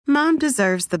Mom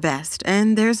deserves the best,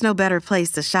 and there's no better place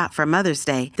to shop for Mother's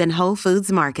Day than Whole Foods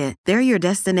Market. They're your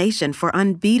destination for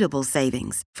unbeatable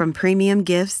savings, from premium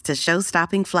gifts to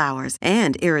show-stopping flowers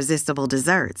and irresistible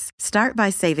desserts. Start by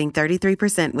saving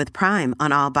 33% with Prime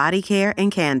on all body care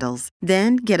and candles.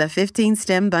 Then get a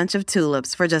 15-stem bunch of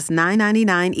tulips for just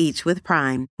 $9.99 each with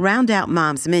Prime. Round out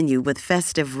Mom's menu with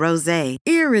festive rosé,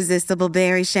 irresistible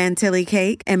berry chantilly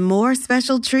cake, and more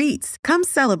special treats. Come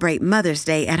celebrate Mother's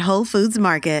Day at Whole Foods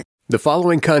Market. The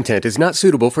following content is not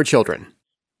suitable for children.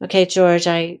 Okay, George,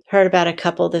 I heard about a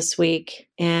couple this week,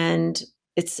 and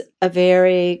it's a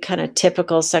very kind of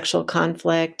typical sexual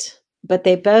conflict, but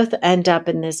they both end up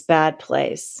in this bad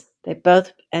place. They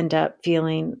both end up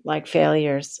feeling like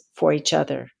failures for each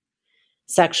other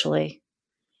sexually.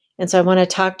 And so I want to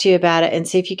talk to you about it and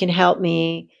see if you can help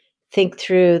me think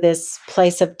through this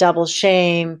place of double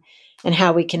shame and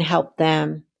how we can help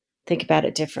them think about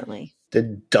it differently. The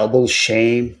double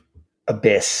shame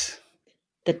abyss.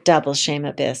 The double shame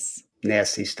abyss.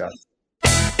 Nasty stuff.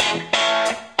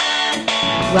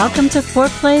 Welcome to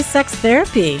Foreplay Sex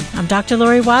Therapy. I'm Dr.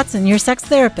 Lori Watson, your sex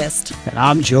therapist. And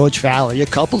I'm George Fowler, your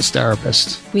couples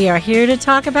therapist. We are here to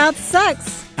talk about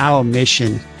sex. Our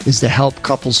mission is to help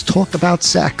couples talk about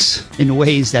sex in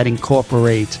ways that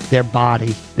incorporate their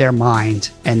body, their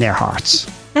mind, and their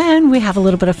hearts. And we have a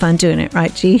little bit of fun doing it,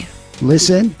 right, G?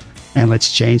 Listen, and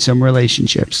let's change some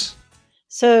relationships.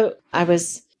 So I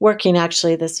was working,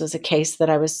 actually, this was a case that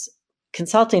I was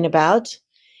consulting about.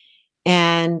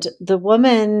 And the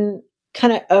woman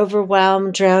kind of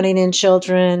overwhelmed, drowning in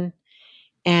children.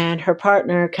 And her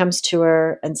partner comes to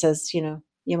her and says, you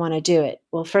want to do it.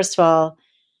 Well, first of all,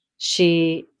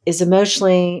 she is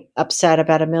emotionally upset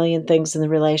about a million things in the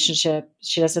relationship.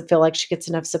 She doesn't feel like she gets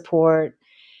enough support.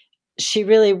 She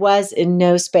really was in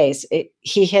no space.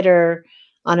 He hit her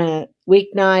on a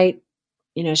weeknight.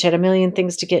 She had a million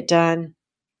things to get done.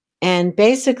 And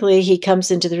basically, he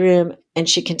comes into the room and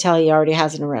she can tell he already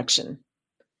has an erection.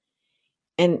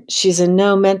 And she's in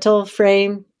no mental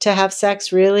frame to have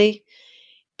sex, really.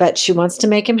 But she wants to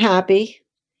make him happy.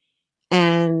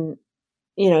 And,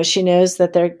 she knows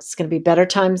that there's going to be better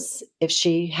times if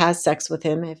she has sex with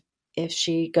him, if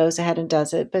she goes ahead and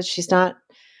does it. But she's not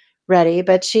ready.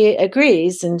 But she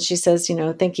agrees. And she says,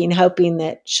 hoping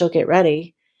that she'll get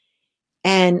ready.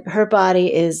 And her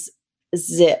body is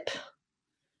zip,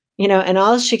 and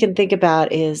all she can think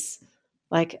about is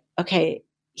like, okay,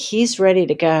 he's ready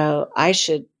to go. I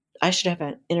should have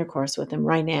an intercourse with him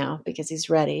right now because he's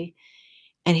ready.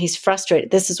 And he's frustrated.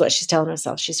 This is what she's telling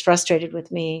herself. She's frustrated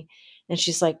with me. And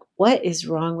she's like, what is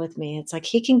wrong with me? It's like,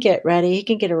 he can get ready. He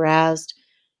can get aroused.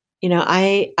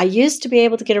 I used to be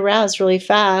able to get aroused really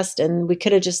fast and we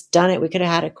could have just done it. We could have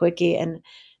had a quickie and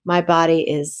my body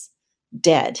is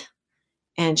dead.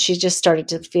 And she just started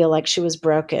to feel like she was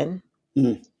broken.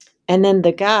 Mm. And then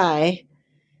the guy,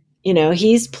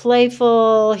 he's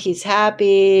playful, he's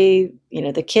happy,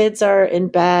 the kids are in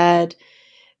bed.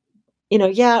 It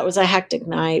was a hectic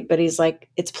night, but he's like,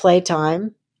 it's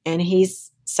playtime and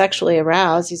he's sexually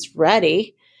aroused, he's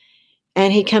ready.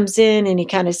 And he comes in and he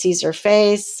kind of sees her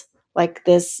face, like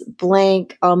this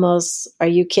blank, almost, are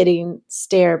you kidding,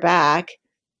 stare back.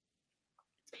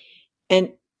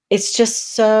 And it's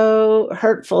just so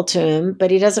hurtful to him, but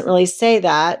he doesn't really say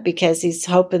that because he's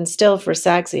hoping still for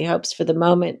sex. He hopes for the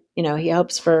moment, he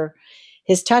hopes for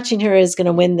his touching her is going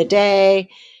to win the day.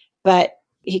 But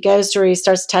he goes to her, he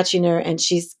starts touching her and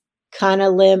she's kind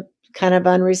of limp, kind of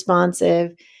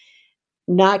unresponsive,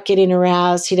 not getting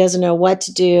aroused. He doesn't know what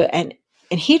to do. And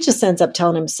he just ends up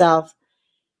telling himself,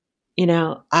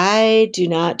 I do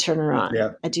not turn her on. Yeah.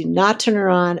 I do not turn her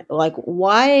on. Like,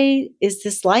 why is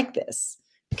this like this?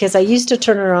 Because I used to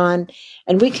turn her on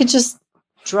and we could just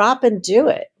drop and do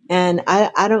it. And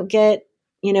I don't get,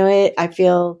 it. I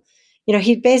feel,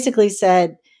 he basically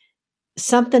said,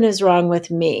 something is wrong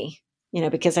with me,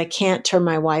 because I can't turn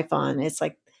my wife on. It's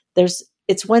like,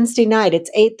 it's Wednesday night. It's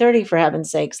 8:30 for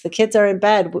heaven's sakes. The kids are in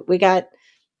bed. We got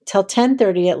till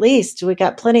 10:30 at least. We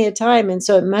got plenty of time. And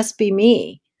so it must be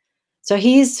me. So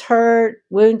he's hurt,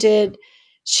 wounded.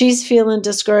 She's feeling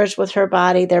discouraged with her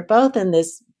body. They're both in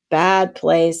this bad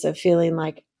place of feeling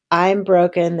like I'm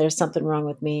broken. There's something wrong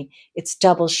with me. It's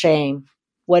double shame.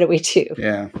 What do we do?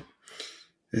 Yeah.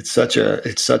 It's such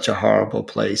a horrible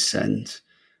place. And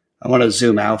I want to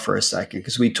zoom out for a second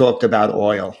because we talked about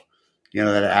OIL,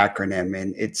 that acronym,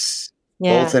 and it's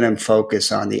both of them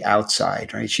focus on the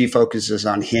outside, right? She focuses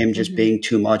on him just being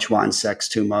too much, wanting sex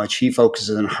too much. He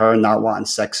focuses on her not wanting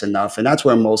sex enough. And that's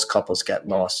where most couples get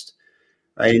lost,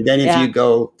 right? And then if you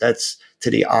go, that's to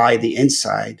the eye, the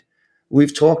inside.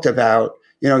 We've talked about,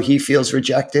 he feels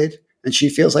rejected and she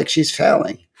feels like she's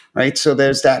failing. right? So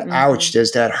there's that ouch,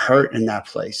 there's that hurt in that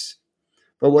place.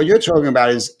 But what you're talking about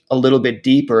is a little bit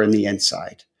deeper in the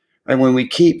inside. And when we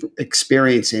keep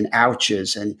experiencing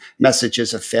ouches and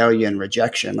messages of failure and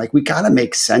rejection, like we got to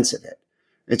make sense of it.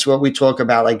 It's what we talk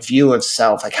about, like view of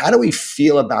self. Like, how do we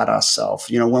feel about ourselves,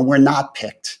 when we're not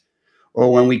picked,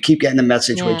 or when we keep getting the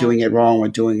message we're doing it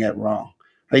wrong,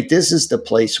 right? This is the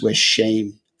place where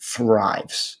shame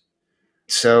thrives.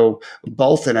 So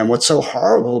both of them, what's so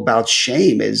horrible about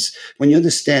shame is when you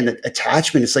understand that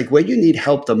attachment, it's like where you need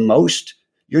help the most,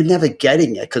 you're never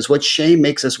getting it, because what shame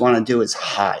makes us want to do is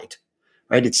hide,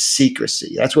 right? It's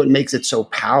secrecy. That's what makes it so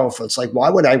powerful. It's like, why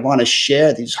would I want to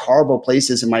share these horrible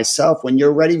places in myself when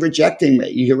you're already rejecting me?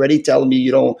 You're already telling me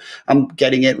I'm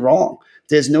getting it wrong.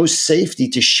 There's no safety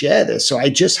to share this. So I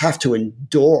just have to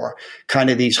endure kind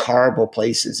of these horrible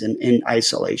places in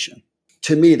isolation.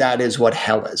 To me, that is what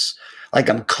hell is. Like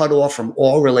I'm cut off from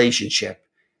all relationship,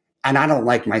 and I don't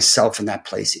like myself in that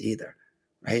place either,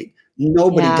 right?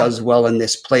 Nobody does well in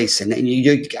this place. And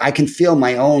I can feel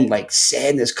my own like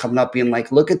sadness coming up, being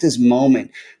like, look at this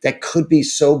moment that could be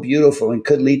so beautiful and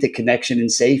could lead to connection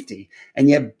and safety. And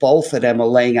yet both of them are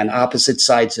laying on opposite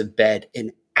sides of bed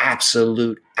in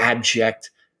absolute abject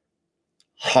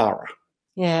horror.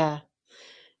 Yeah.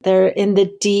 They're in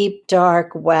the deep,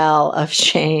 dark well of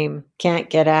shame, can't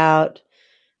get out.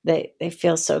 They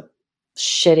feel so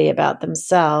shitty about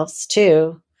themselves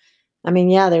too. I mean,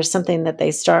 there's something that they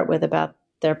start with about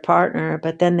their partner,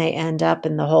 but then they end up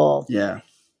in the hole. Yeah.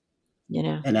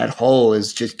 And that hole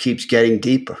just keeps getting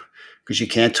deeper because you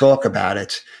can't talk about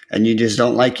it and you just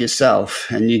don't like yourself.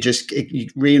 And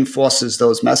it reinforces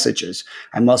those messages.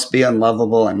 I must be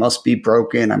unlovable. I must be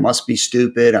broken. I must be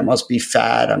stupid. I must be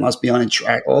fat. I must be on a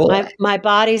track. My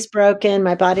body's broken.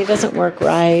 My body doesn't work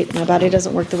right. My body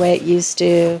doesn't work the way it used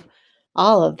to.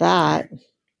 All of that.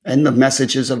 And the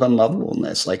messages of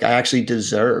unlovableness, like I actually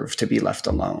deserve to be left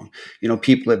alone.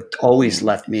 People have always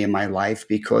left me in my life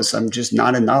because I'm just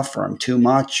not enough, or I'm too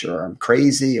much, or I'm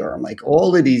crazy, or I'm like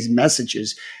all of these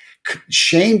messages.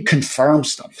 Shame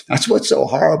confirms them. That's what's so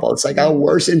horrible. It's like our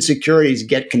worst insecurities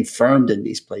get confirmed in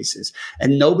these places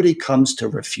and nobody comes to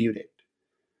refute it.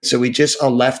 So we just are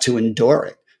left to endure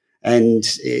it. And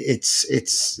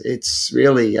it's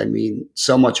really, I mean,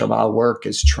 so much of our work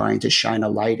is trying to shine a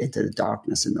light into the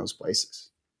darkness in those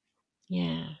places.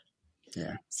 Yeah.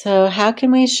 Yeah. So how can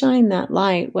we shine that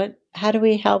light? How do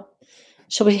we help?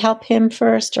 Shall we help him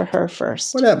first or her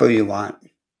first? Whatever you want.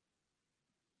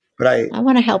 But I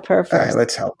want to help her first. All right,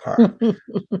 let's help her.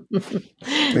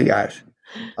 We got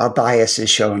our bias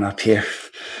is showing up here.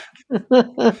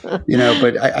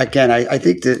 But I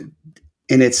think that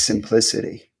in its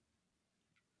simplicity,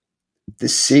 the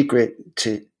secret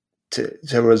to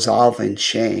resolving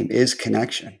shame is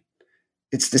connection.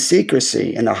 It's the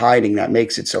secrecy and the hiding that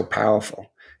makes it so powerful.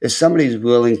 If somebody's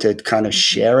willing to kind of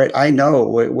share it, I know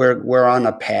we're on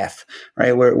a path,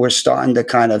 right? We're starting to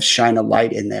kind of shine a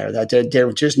light in there that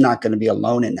they're just not going to be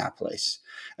alone in that place.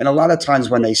 And a lot of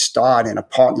times when they start and a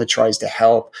partner tries to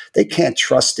help, they can't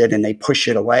trust it and they push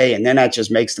it away. And then that just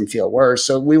makes them feel worse.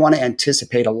 So we want to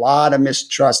anticipate a lot of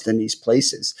mistrust in these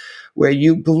places where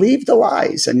you believe the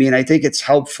lies. I mean, I think it's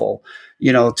helpful,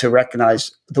 to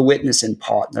recognize the witnessing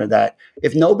partner that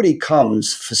if nobody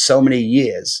comes for so many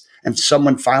years and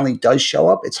someone finally does show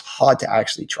up, it's hard to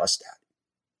actually trust that.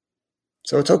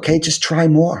 So it's okay. Just try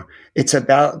more. It's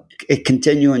about it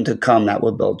continuing to come that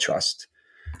will build trust.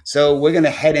 So we're going to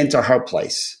head into her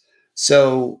place.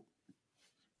 So,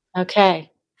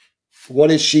 okay.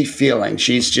 What is she feeling?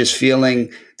 She's just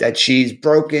feeling that she's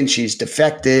broken. She's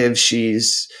defective.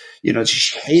 She's,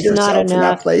 she hates herself in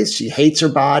that place. She hates her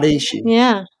body.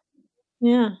 Yeah.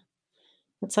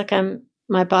 It's like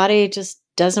my body just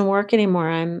doesn't work anymore.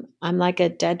 I'm like a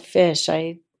dead fish.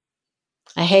 I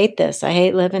hate this. I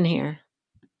hate living here.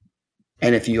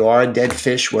 And if you are a dead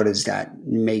fish, what does that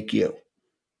make you?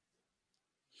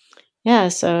 Yeah,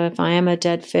 so if I am a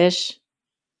dead fish,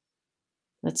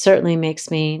 that certainly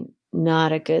makes me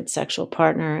not a good sexual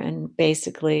partner. And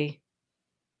basically,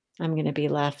 I'm going to be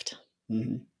left.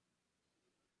 Mm-hmm.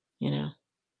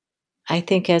 I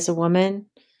think as a woman,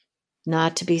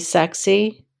 not to be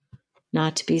sexy,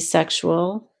 not to be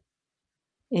sexual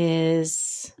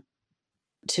is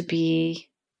to be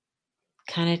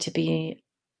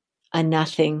a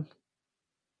nothing.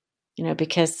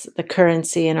 Because the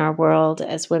currency in our world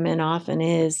as women often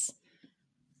is,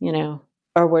 or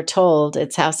we're told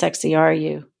it's how sexy are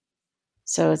you?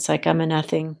 So it's like, I'm a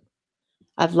nothing.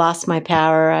 I've lost my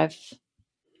power.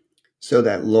 So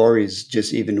that Lori's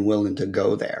just even willing to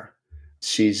go there.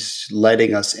 She's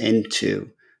letting us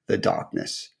into the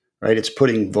darkness, right? It's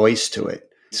putting voice to it.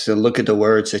 So look at the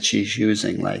words that she's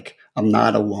using, like, I'm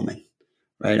not a woman,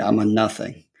 right? I'm a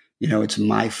nothing. It's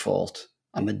my fault.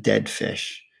 I'm a dead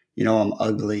fish. I'm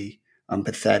ugly. I'm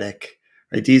pathetic.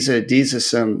 Right? These are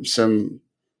some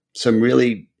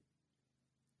really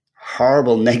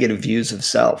horrible negative views of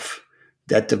self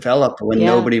that develop when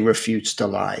nobody refutes the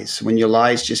lies, when your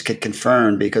lies just get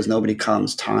confirmed because nobody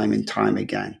comes time and time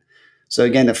again. So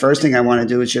again, the first thing I want to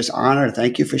do is just honor.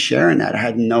 Thank you for sharing that. I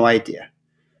had no idea.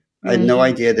 I had no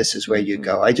idea this is where you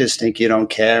go. I just think you don't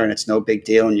care and it's no big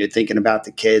deal and you're thinking about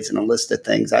the kids and a list of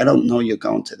things. I don't know you're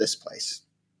going to this place.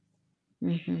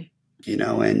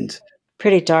 And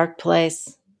pretty dark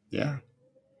place. Yeah.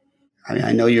 I mean,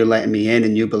 I know you're letting me in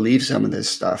and you believe some of this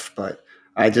stuff, but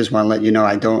I just want to let you know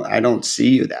I don't see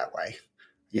you that way.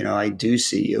 I do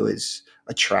see you as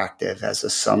attractive, as a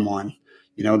someone.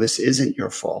 This isn't your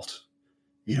fault.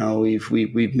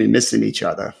 We've been missing each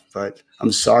other, but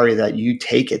I'm sorry that you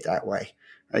take it that way,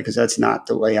 right? Because that's not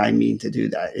the way I mean to do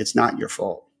that. It's not your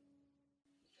fault.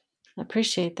 I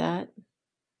appreciate that.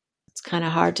 It's kind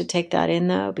of hard to take that in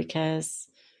though, because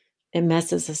it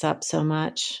messes us up so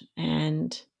much.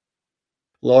 And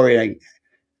Lori,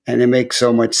 and it makes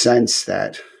so much sense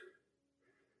that,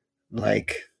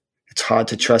 like, it's hard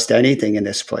to trust anything in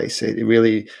this place. It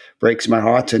really breaks my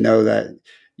heart to know that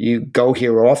you go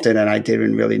here often, and I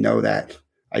didn't really know that.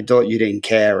 I thought you didn't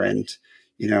care. And,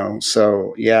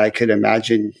 so yeah, I could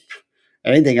imagine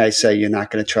anything I say you're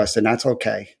not going to trust, and that's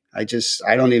okay. I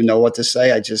don't even know what to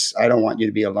say. I don't want you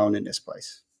to be alone in this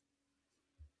place.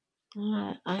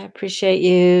 I appreciate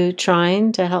you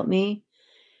trying to help me.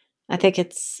 I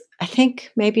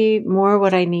think maybe more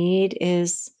what I need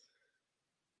is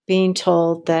being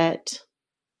told that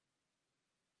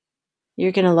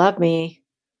you're going to love me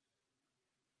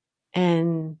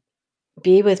and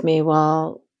be with me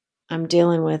while I'm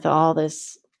dealing with all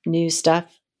this new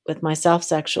stuff with myself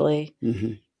sexually,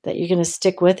 that you're going to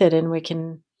stick with it, and we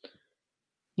can,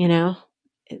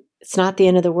 it's not the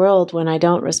end of the world when I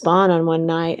don't respond on one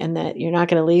night, and that you're not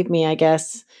going to leave me, I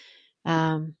guess,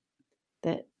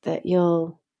 that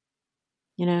you're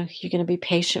going to be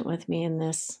patient with me in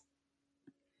this.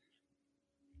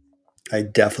 I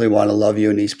definitely want to love you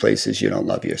in these places you don't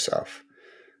love yourself.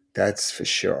 That's for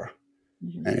sure.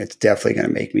 And it's definitely going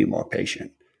to make me more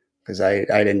patient, because I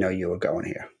didn't know you were going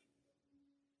here.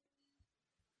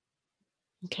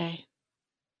 Okay.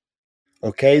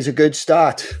 Okay is a good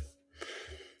start.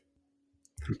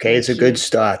 Okay, it's a good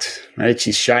start, right?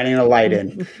 She's shining a light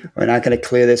in. We're not going to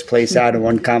clear this place out in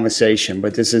one conversation,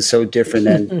 but this is so different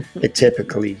than it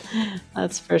typically.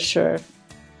 That's for sure.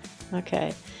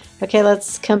 Okay,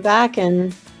 let's come back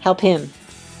and help him.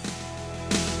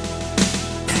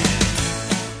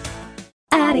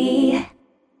 Addie.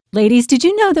 Ladies, did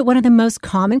you know that one of the most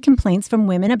common complaints from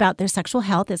women about their sexual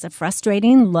health is a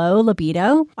frustrating low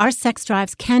libido? Our sex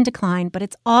drives can decline, but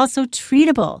it's also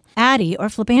treatable. Addie, or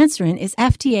flibanserin, is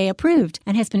FDA approved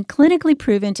and has been clinically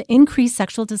proven to increase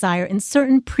sexual desire in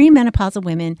certain premenopausal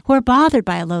women who are bothered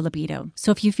by a low libido.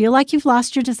 So if you feel like you've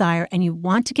lost your desire and you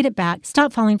want to get it back,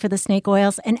 stop falling for the snake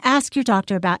oils and ask your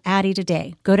doctor about Addie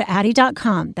today. Go to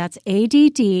Addie.com. That's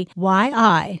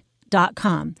ADDYI.com.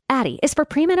 Addie is for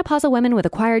premenopausal women with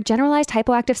acquired generalized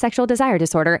hypoactive sexual desire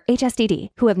disorder, HSDD,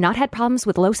 who have not had problems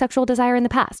with low sexual desire in the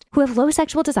past, who have low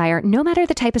sexual desire no matter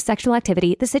the type of sexual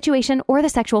activity, the situation, or the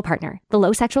sexual partner. The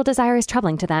low sexual desire is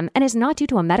troubling to them and is not due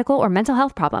to a medical or mental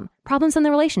health problem, problems in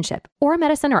the relationship, or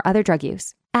medicine or other drug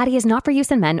use. Addie is not for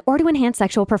use in men or to enhance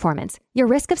sexual performance. Your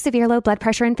risk of severe low blood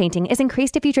pressure and fainting is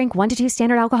increased if you drink 1 to 2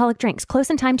 standard alcoholic drinks close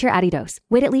in time to your Addie dose.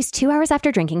 Wait at least 2 hours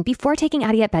after drinking before taking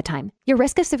Addie at bedtime. Your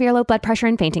risk of severe low blood pressure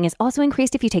and fainting is also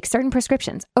increased if you take certain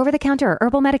prescriptions, over-the-counter or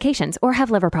herbal medications, or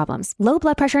have liver problems. Low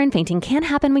blood pressure and fainting can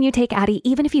happen when you take Addie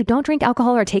even if you don't drink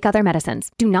alcohol or take other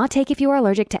medicines. Do not take if you are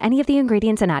allergic to any of the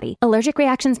ingredients in Addie. Allergic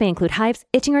reactions may include hives,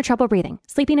 itching or trouble breathing.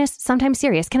 Sleepiness, sometimes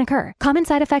serious, can occur. Common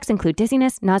side effects include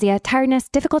dizziness, nausea, tiredness,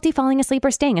 difficulty falling asleep or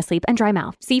staying asleep, and dry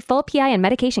mouth. See full PI and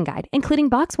medication guide, including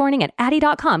box warning at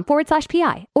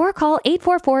addie.com/PI, or call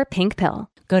 844-PINK-PILL.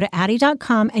 Go to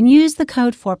Addie.com and use the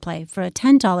code FOREPLAY for a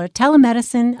 $10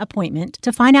 telemedicine appointment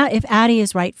to find out if Addie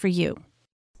is right for you.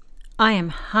 I am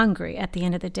hungry at the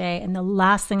end of the day, and the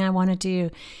last thing I want to do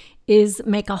is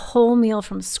make a whole meal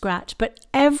from scratch, but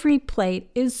every plate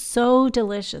is so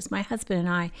delicious. My husband and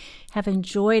I have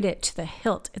enjoyed it to the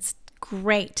hilt. It's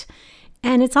great.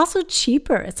 And it's also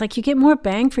cheaper. It's like you get more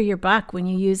bang for your buck when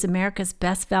you use America's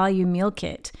Best Value Meal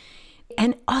Kit.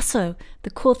 And also, the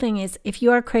cool thing is, if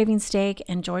you are craving steak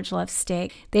and George loves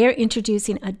steak, they are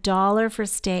introducing $1 for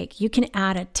steak. You can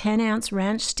add a 10-ounce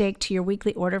ranch steak to your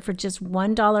weekly order for just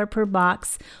 $1 per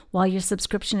box while your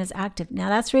subscription is active. Now,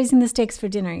 that's raising the stakes for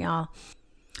dinner, y'all.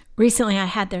 Recently, I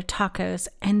had their tacos,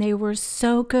 and they were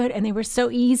so good, and they were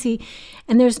so easy.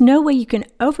 And there's no way you can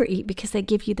overeat because they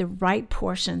give you the right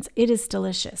portions. It is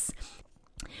delicious.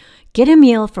 Get a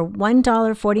meal for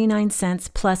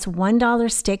 $1.49 plus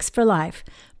 $1 steaks for life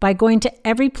by going to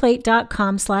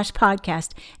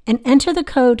everyplate.com/podcast and enter the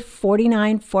code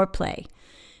 49foreplay.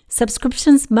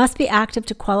 Subscriptions must be active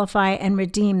to qualify and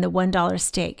redeem the $1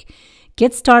 steak.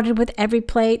 Get started with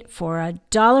EveryPlate for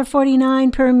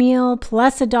 $1.49 per meal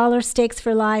plus $1 steaks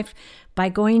for life by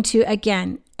going to,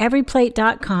 again,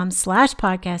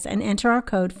 everyplate.com/podcast and enter our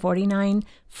code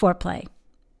 49foreplay.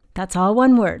 That's all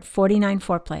one word,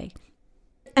 49foreplay.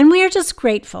 And we are just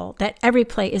grateful that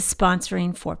EveryPlay is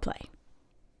sponsoring Foreplay.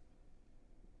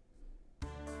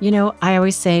 You know, I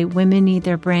always say women need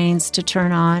their brains to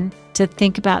turn on, to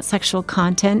think about sexual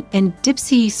content, and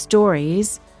Dipsea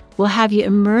Stories will have you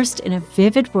immersed in a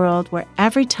vivid world where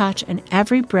every touch and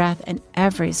every breath and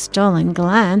every stolen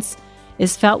glance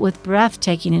is felt with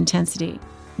breathtaking intensity.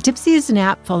 Dipsea is an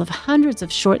app full of hundreds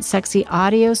of short, sexy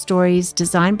audio stories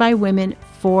designed by women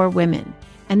for women.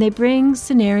 And they bring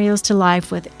scenarios to life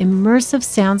with immersive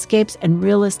soundscapes and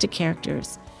realistic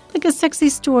characters. Like a sexy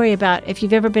story about if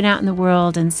you've ever been out in the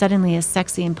world and suddenly a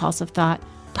sexy, impulsive thought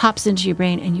pops into your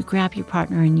brain and you grab your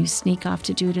partner and you sneak off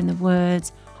to do it in the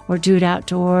woods or do it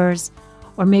outdoors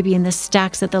or maybe in the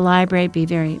stacks at the library. Be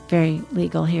very, very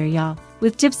legal here, y'all.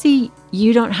 With Dipsea,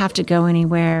 you don't have to go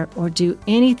anywhere or do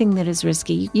anything that is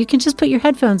risky. You can just put your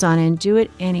headphones on and do it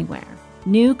anywhere.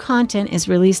 New content is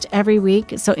released every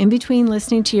week, so in between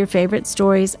listening to your favorite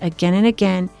stories again and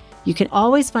again, you can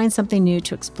always find something new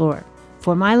to explore.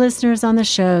 For my listeners on the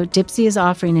show, Dipsea is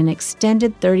offering an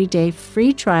extended 30-day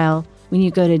free trial when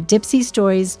you go to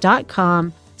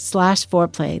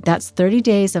dipseastories.com/foreplay. That's 30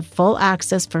 days of full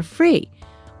access for free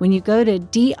when you go to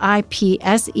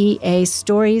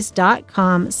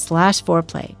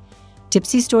dipseastories.com/foreplay.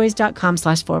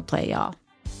 dipseastories.com/foreplay, y'all.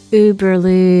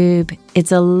 Uberlube.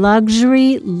 It's a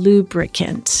luxury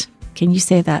lubricant. Can you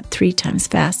say that 3 times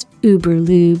fast?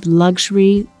 Uberlube,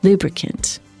 luxury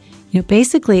lubricant. You know,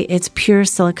 basically, it's pure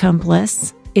silicone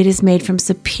bliss. It is made from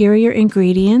superior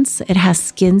ingredients. It has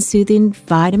skin-soothing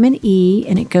vitamin E,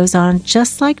 and it goes on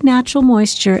just like natural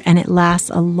moisture, and it lasts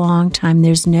a long time.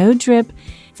 There's no drip.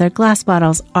 Their glass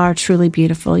bottles are truly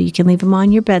beautiful. You can leave them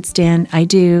on your bedstand. I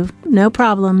do. No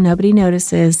problem. Nobody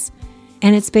notices.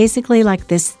 And it's basically like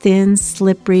this thin,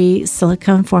 slippery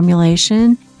silicone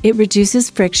formulation. It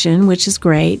reduces friction, which is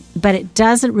great, but it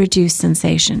doesn't reduce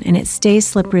sensation, and it stays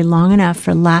slippery long enough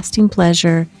for lasting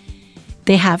pleasure.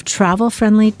 They have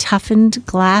travel-friendly, toughened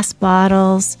glass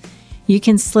bottles. You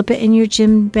can slip it in your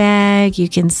gym bag. You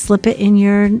can slip it in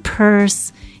your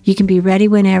purse. You can be ready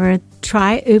whenever.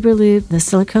 Try Uberlube, the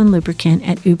silicone lubricant,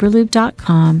 at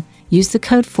uberlube.com. Use the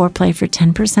code FOREPLAY for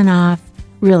 10% off.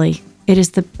 Really, it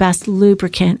is the best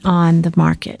lubricant on the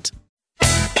market.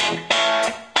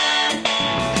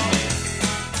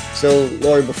 So,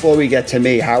 Lori, before we get to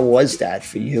me, how was that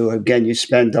for you? Again, you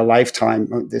spend a lifetime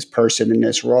with this person in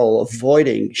this role,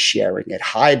 avoiding sharing it,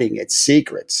 hiding its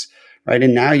secrets, right?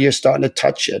 And now you're starting to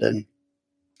touch it. And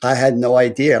I had no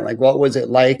idea. Like, what was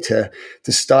it like to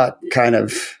start kind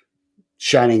of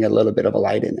shining a little bit of a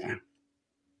light in there?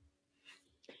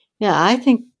 Yeah, I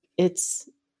think it's,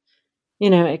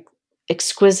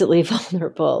 exquisitely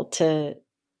vulnerable to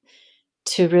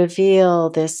reveal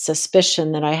this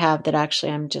suspicion that I have that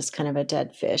actually I'm just kind of a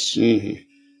dead fish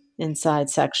inside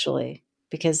sexually,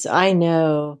 because I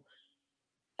know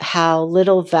how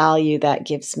little value that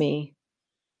gives me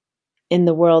in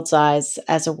the world's eyes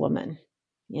as a woman,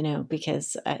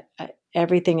 because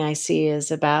everything I see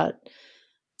is about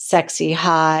sexy,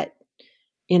 hot,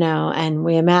 and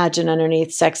we imagine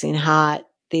underneath sexy and hot,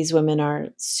 these women are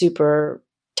super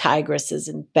tigresses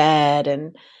in bed,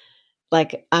 and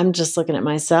like, I'm just looking at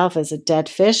myself as a dead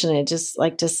fish, and I just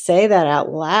like to say that out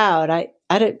loud.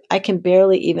 I can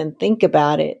barely even think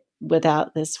about it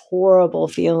without this horrible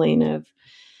feeling of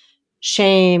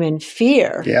shame and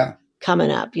fear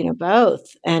coming up,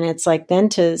 both. And it's like, then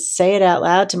to say it out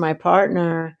loud to my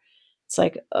partner, it's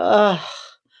like,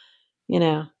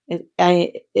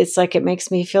 it's like, it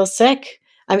makes me feel sick.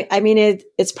 I mean,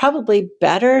 it's probably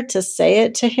better to say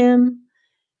it to him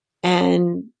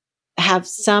and have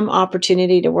some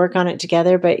opportunity to work on it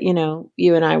together. But,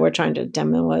 you and I were trying to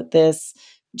demo this.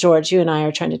 George, you and I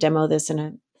are trying to demo this in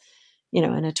a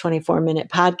 24-minute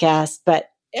podcast.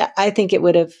 But I think it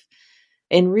would have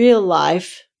in real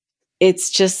life, it's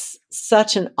just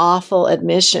such an awful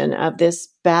admission of this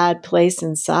bad place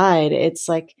inside. It's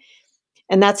like,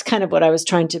 and that's kind of what I was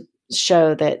trying to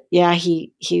show, that, yeah,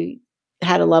 he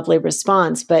had a lovely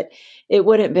response, but it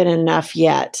wouldn't have been enough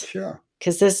yet. Sure.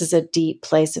 Because this is a deep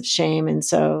place of shame. And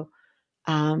so,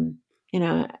 I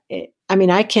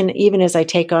can, even as I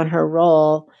take on her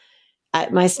role,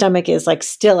 my stomach is like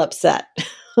still upset.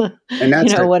 And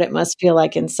that's what it must feel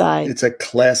like inside. It's a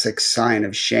classic sign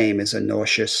of shame, is a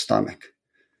nauseous stomach.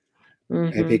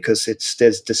 Mm-hmm. Because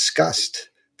there's disgust,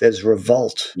 there's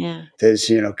revolt, there's,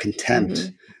 contempt.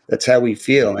 Mm-hmm. That's how we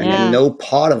feel. And no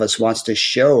part of us wants to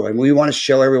show. And we want to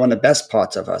show everyone the best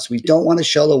parts of us. We don't want to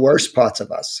show the worst parts of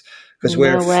us, because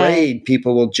we're afraid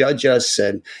people will judge us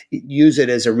and use it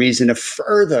as a reason to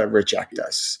further reject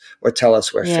us or tell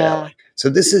us we're failing. So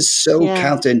this is so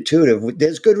counterintuitive.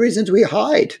 There's good reasons we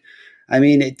hide. I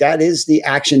mean, that is the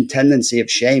action tendency of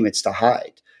shame. It's to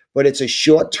hide. But it's a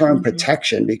short-term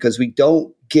protection, because we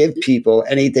don't give people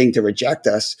anything to reject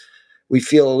us. We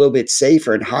feel a little bit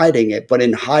safer in hiding it. But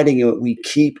in hiding it, we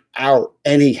keep out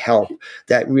any help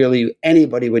that really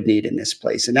anybody would need in this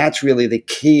place. And that's really the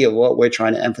key of what we're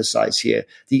trying to emphasize here.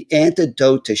 The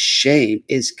antidote to shame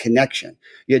is connection.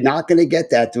 You're not going to get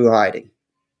that through hiding.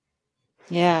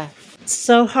 Yeah. It's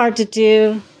so hard to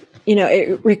do.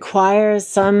 It requires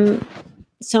so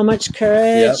much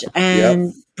courage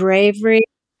and bravery.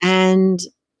 And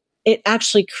it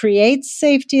actually creates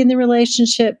safety in the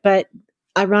relationship. But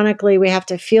ironically, we have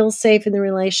to feel safe in the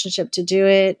relationship to do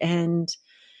it. And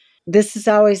this is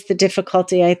always the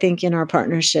difficulty, I think, in our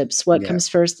partnerships. What comes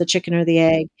first, the chicken or the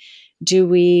egg? Do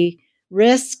we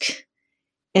risk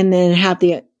and then have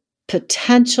the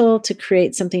potential to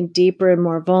create something deeper and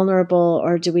more vulnerable?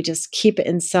 Or do we just keep it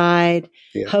inside,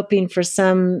 hoping for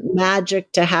some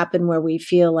magic to happen where we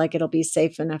feel like it'll be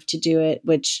safe enough to do it,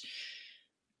 which,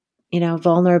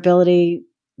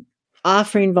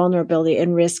 offering vulnerability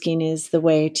and risking is the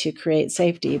way to create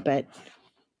safety. But,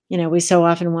 we so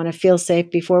often want to feel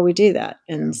safe before we do that.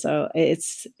 And so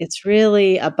it's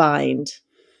really a bind.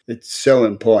 It's so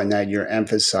important that you're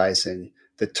emphasizing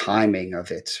the timing of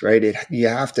it, right? You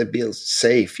have to be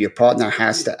safe. Your partner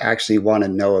has to actually want to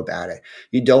know about it.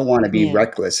 You don't want to be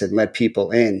reckless and let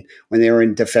people in when they're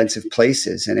in defensive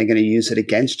places and they're going to use it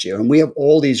against you. And we have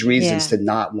all these reasons to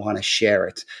not want to share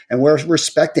it. And we're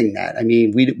respecting that. I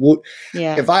mean,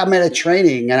 if I'm at a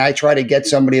training and I try to get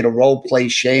somebody to role play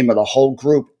shame of the whole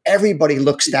group, everybody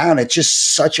looks down. It's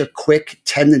just such a quick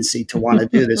tendency to want to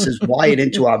do this. Is wired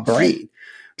into our brain.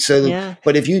 So,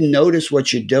 but if you notice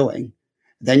what you're doing,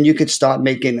 then you could start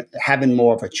having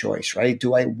more of a choice, right?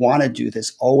 Do I want to do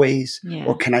this always?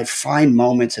 Or can I find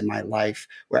moments in my life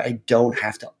where I don't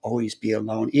have to always be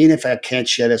alone? Even if I can't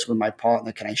share this with my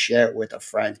partner, can I share it with a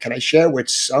friend? Can I share it with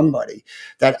somebody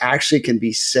that actually can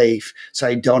be safe so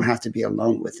I don't have to be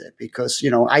alone with it? Because,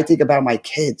 I think about my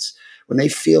kids. When they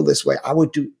feel this way, I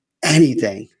would do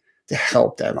anything to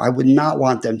help them. I would not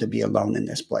want them to be alone in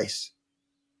this place.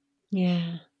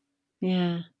 Yeah.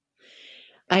 Yeah.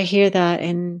 I hear that,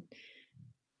 and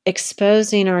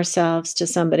exposing ourselves to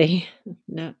somebody,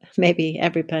 no, maybe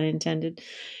every pun intended,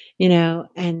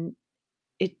 and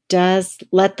it does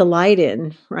let the light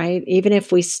in, right? Even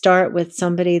if we start with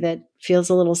somebody that feels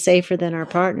a little safer than our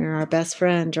partner, our best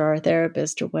friend or our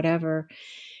therapist or whatever,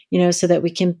 so that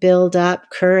we can build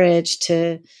up courage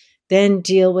to then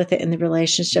deal with it in the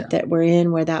relationship that we're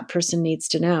in, where that person needs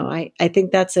to know. I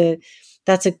think that's a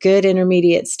good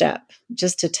intermediate step,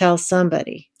 just to tell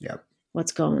somebody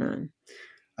what's going on.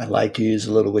 I like to use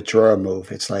a little withdrawal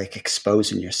move. It's like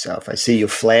exposing yourself. I see you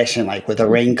flashing like with a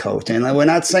raincoat, and we're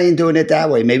not saying doing it that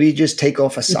way. Maybe you just take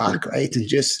off a sock, right? And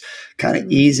just kind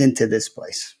of ease into this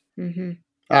place. Mm-hmm.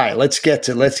 All right, let's get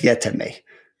to me.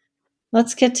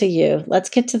 Let's get to you. Let's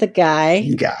get to the guy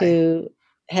who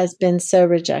has been so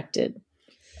rejected.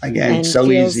 Again, and so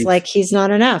feels easy. Like he's not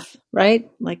enough, right?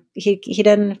 Like he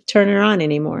doesn't turn her on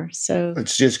anymore. So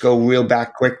let's just go real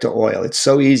back quick to oil. It's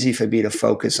so easy for me to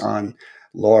focus on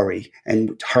Lori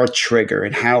and her trigger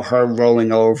and how her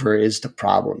rolling over is the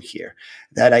problem here,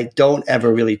 that I don't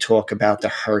ever really talk about the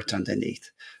hurt underneath.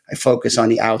 I focus on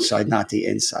the outside, not the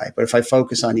inside. But if I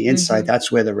focus on the inside,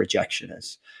 that's where the rejection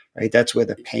is. Right? That's where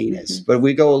the pain is. But if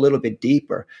we go a little bit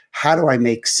deeper, how do I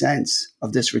make sense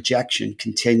of this rejection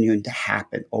continuing to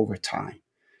happen over time?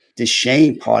 The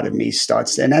shame part of me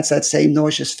starts, and that's that same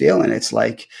nauseous feeling. It's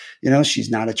like, she's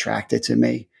not attracted to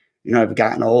me. I've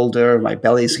gotten older. My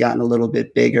belly's gotten a little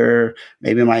bit bigger.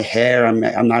 Maybe my hair,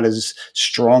 I'm not as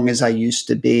strong as I used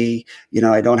to be.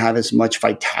 I don't have as much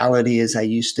vitality as I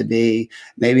used to be.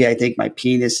 Maybe I think my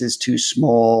penis is too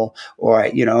small, or,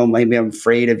 maybe I'm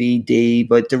afraid of ED.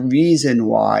 But the reason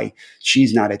why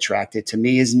she's not attracted to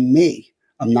me is me.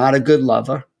 I'm not a good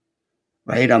lover,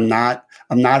 right? I'm not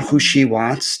who she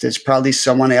wants. There's probably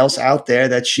someone else out there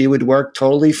that she would work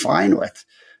totally fine with.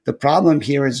 The problem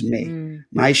here is me.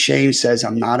 My shame says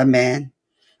I'm not a man.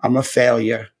 I'm a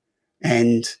failure.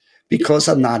 And because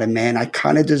I'm not a man, I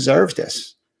kind of deserve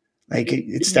this. Like,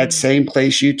 it's that same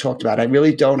place you talked about. I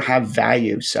really don't have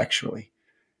value sexually.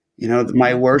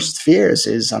 My worst fears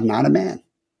is I'm not a man.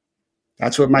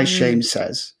 That's what my shame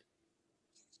says.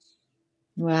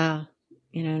 Wow.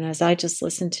 And as I just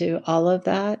listened to all of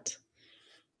that,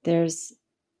 it's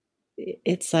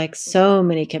like so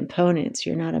many components.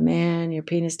 You're not a man. Your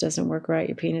penis doesn't work right.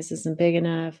 Your penis isn't big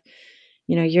enough.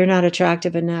 You're not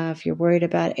attractive enough. You're worried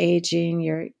about aging,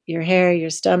 your hair,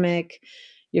 your stomach,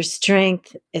 your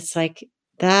strength. It's like,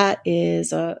 that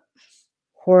is a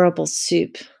horrible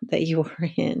soup that you are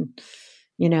in,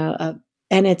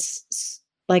 and it's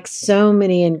like so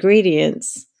many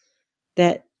ingredients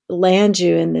that land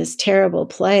you in this terrible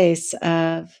place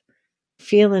of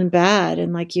feeling bad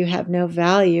and like you have no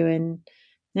value. And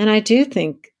I do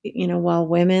think, while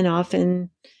women often,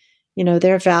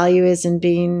 their value is in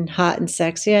being hot and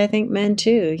sexy, I think men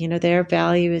too, their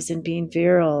value is in being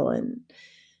virile and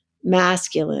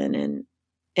masculine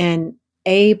and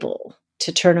able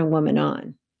to turn a woman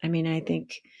on. I mean, I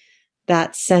think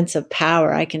that sense of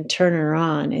power, I can turn her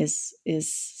on, is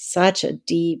such a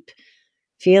deep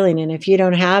feeling. And if you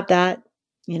don't have that,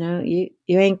 you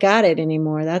ain't got it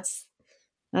anymore.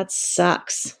 That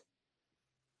sucks.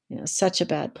 Such a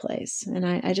bad place. And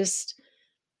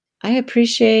I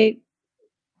appreciate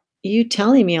you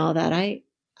telling me all that. I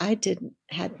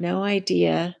had no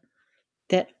idea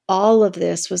that all of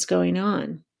this was going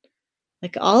on.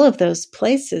 Like, all of those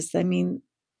places. I mean,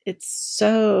 it's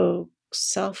so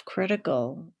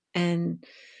self-critical and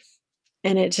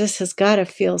it just has got to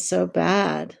feel so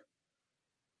bad.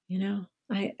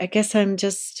 I guess I'm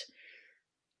just,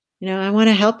 I want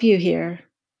to help you here.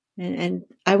 And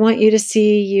I want you to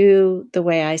see you the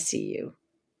way I see you.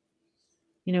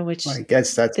 Which, I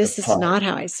guess that's this is not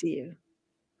how I see you.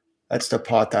 That's the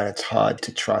part that it's hard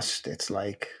to trust. It's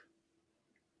like,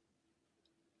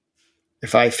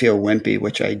 if I feel wimpy,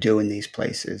 which I do in these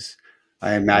places,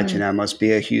 I imagine that must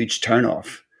be a huge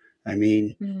turnoff. I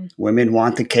mean, women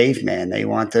want the caveman. They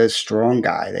want the strong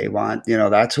guy. They want,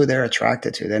 that's who they're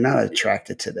attracted to. They're not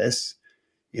attracted to this.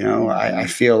 I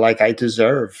feel like I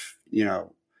deserve,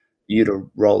 you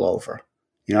to roll over.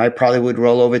 I probably would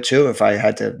roll over too if I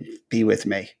had to be with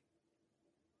me.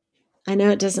 I know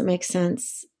it doesn't make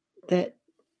sense that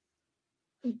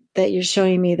you're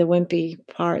showing me the wimpy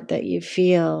part that you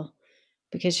feel,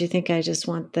 because you think I just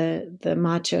want the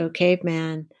macho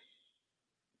caveman.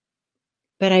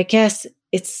 But I guess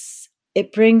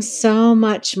it brings so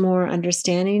much more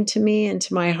understanding to me and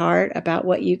to my heart about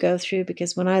what you go through,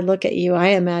 because when I look at you, I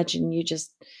imagine you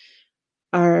just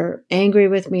are angry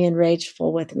with me and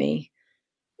rageful with me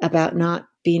about not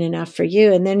being enough for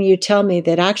you. And then you tell me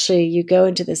that actually you go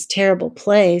into this terrible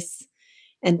place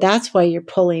and that's why you're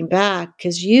pulling back,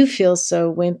 because you feel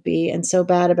so wimpy and so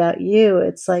bad about you.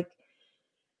 It's like,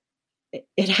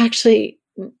 it actually,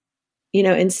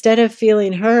 instead of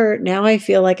feeling hurt, now I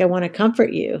feel like I want to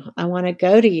comfort you. I want to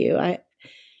go to you.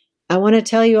 I want to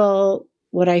tell you all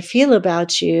what I feel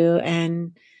about you.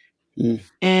 And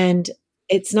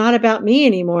it's not about me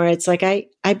anymore. It's like,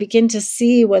 I begin to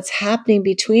see what's happening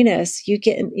between us.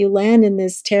 You land in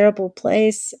this terrible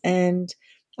place. And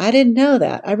I didn't know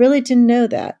that. I really didn't know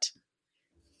that.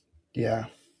 Yeah.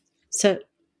 So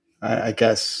I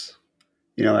guess,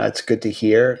 that's good to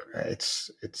hear.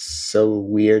 It's so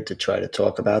weird to try to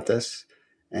talk about this.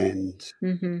 And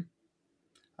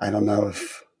I don't know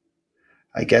if,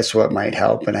 I guess what might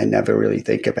help, and I never really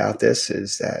think about this,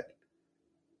 is that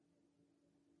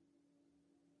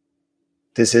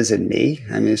this isn't me.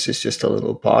 I mean, this is just a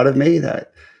little part of me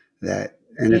that,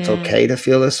 and it's okay to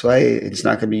feel this way. It's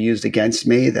not going to be used against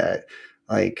me. That,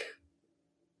 like,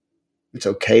 it's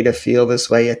okay to feel this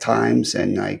way at times,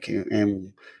 and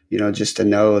just to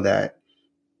know that,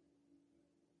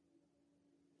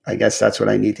 I guess that's what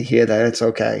I need to hear, that it's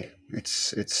okay.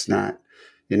 It's not,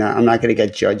 I'm not going to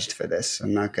get judged for this.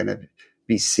 I'm not going to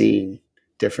be seen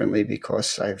differently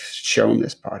because I've shown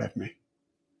this part of me.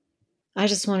 I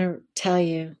just want to tell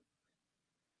you,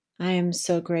 I am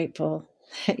so grateful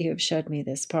that you have showed me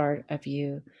this part of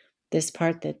you, this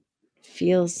part that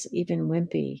feels even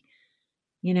wimpy.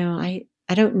 I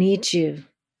don't need you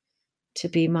to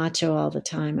be macho all the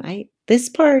time. This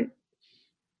part,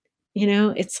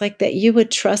 it's like that you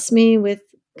would trust me with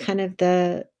kind of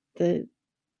the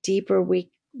deeper,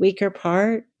 weaker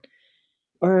part,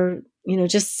 or,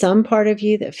 just some part of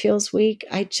you that feels weak.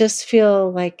 I just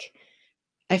feel like,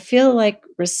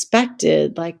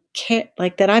 respected,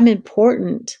 like that I'm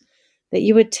important, that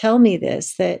you would tell me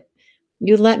this, that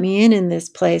you let me in this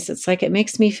place. It's like, it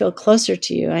makes me feel closer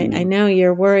to you. I know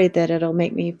you're worried that it'll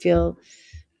make me feel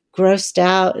grossed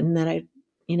out and that I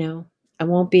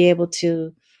won't be able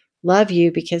to love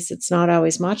you because it's not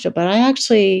always macho, but I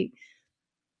actually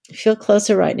feel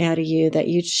closer right now to you that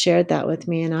you shared that with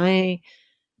me. And I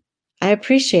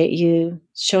appreciate you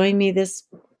showing me this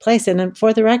place. And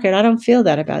for the record, I don't feel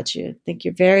that about you. I think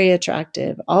you're very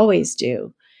attractive, always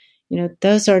do.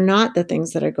 Those are not the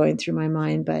things that are going through my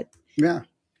mind, but yeah,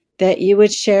 that you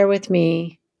would share with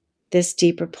me this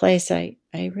deeper place. I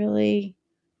really,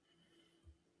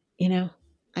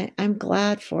 I'm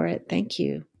glad for it. Thank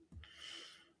you.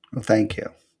 Well, thank you.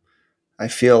 I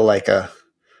feel like the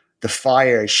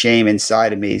fire of shame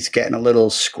inside of me is getting a little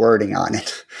squirting on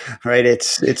it, right?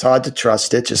 It's hard to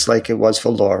trust it, just like it was for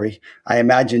Lori. I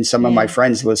imagine some of my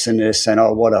friends listening to this saying,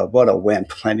 "Oh, what a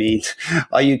wimp." I mean,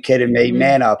 are you kidding me?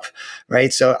 Man up,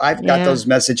 right? So I've got those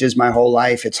messages my whole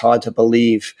life. It's hard to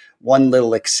believe one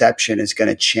little exception is going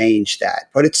to change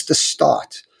that, but it's the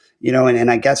start,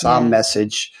 and I guess our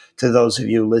message to those of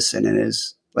you listening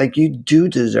is, like, you do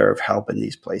deserve help in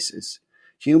these places.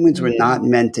 Humans were not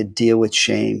meant to deal with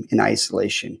shame in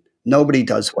isolation. Nobody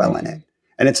does well in it.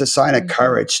 And it's a sign of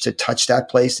courage to touch that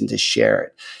place and to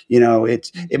share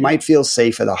it. It might feel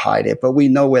safer to hide it, but we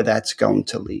know where that's going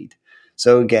to lead.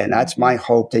 So again, that's my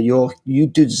hope, that you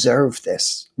deserve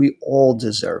this. We all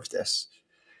deserve this.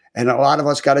 And a lot of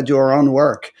us got to do our own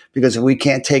work, because if we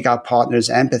can't take our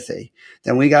partner's empathy,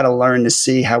 then we got to learn to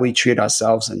see how we treat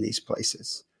ourselves in these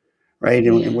places. Right.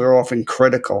 And we're often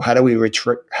critical. How do we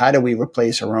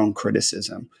replace our own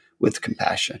criticism with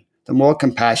compassion? The more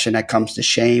compassion that comes to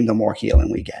shame, the more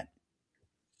healing we get.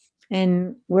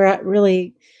 And we're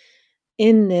really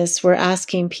in this, we're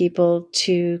asking people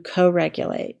to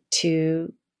co-regulate,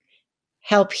 to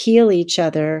help heal each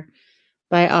other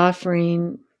by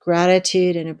offering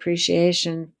gratitude and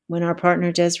appreciation when our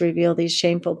partner does reveal these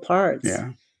shameful parts.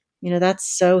 Yeah. That's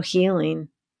so healing.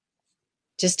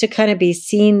 Just to kind of be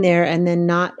seen there and then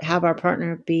not have our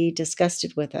partner be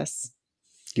disgusted with us.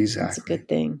 Exactly. That's a good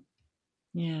thing.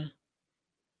 Yeah.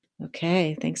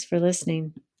 Okay. Thanks for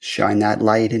listening. Shine that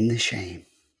light in the shame.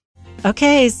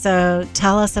 Okay. So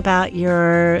tell us about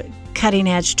your cutting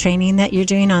edge training that you're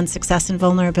doing on success and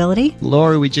vulnerability.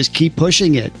 Lori, we just keep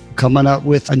pushing it, coming up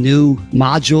with a new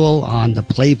module on the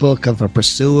playbook of a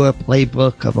pursuer,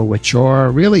 playbook of a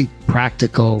withdrawer, really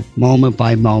practical moment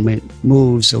by moment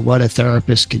moves of what a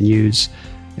therapist can use.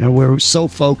 We're so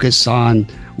focused on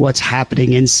what's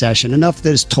happening in session. Enough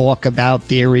there's talk about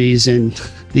theories and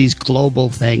these global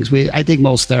things. I think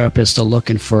most therapists are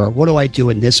looking for, what do I do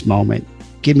in this moment?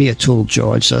 Give me a tool,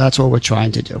 George. So that's what we're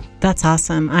trying to do. That's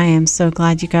awesome. I am so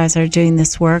glad you guys are doing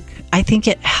this work. I think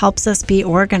it helps us be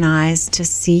organized to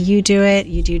see you do it.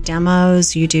 You do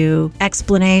demos, you do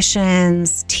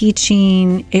explanations,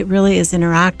 teaching. It really is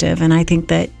interactive. And I think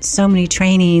that so many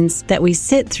trainings that we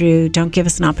sit through don't give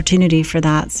us an opportunity for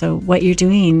that. So what you're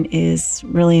doing is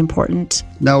really important.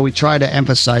 No, we try to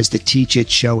emphasize the teach it,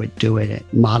 show it, do it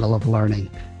model of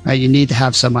learning. Right, you need to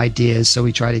have some ideas, so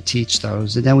we try to teach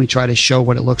those. And then we try to show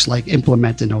what it looks like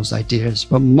implementing those ideas.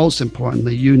 But most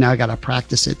importantly, you now got to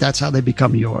practice it. That's how they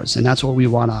become yours. And that's what we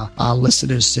want our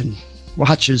listeners and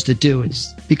watchers to do,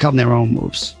 is become their own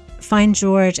moves. Find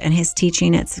George and his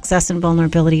teaching at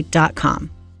successandvulnerability.com.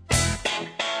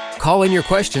 Call in your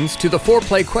questions to the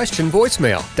Foreplay question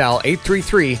voicemail. Dial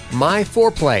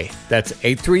 833-MY-4PLAY. That's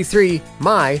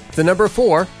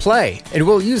 833-MY-4-PLAY. And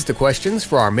we'll use the questions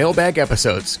for our mailbag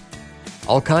episodes.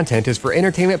 All content is for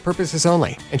entertainment purposes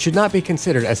only and should not be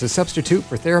considered as a substitute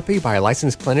for therapy by a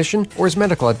licensed clinician or as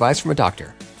medical advice from a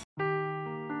doctor.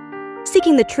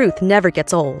 Seeking the truth never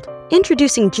gets old.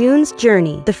 Introducing June's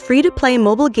Journey, the free-to-play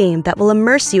mobile game that will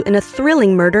immerse you in a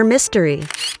thrilling murder mystery.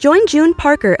 Join June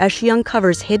Parker as she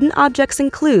uncovers hidden objects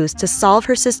and clues to solve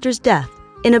her sister's death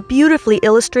in a beautifully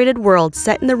illustrated world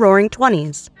set in the Roaring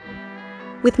 '20s.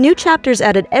 With new chapters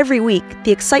added every week,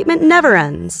 the excitement never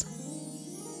ends.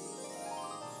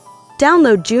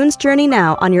 Download June's Journey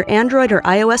now on your Android or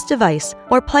iOS device,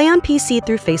 or play on PC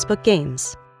through Facebook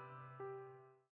Games.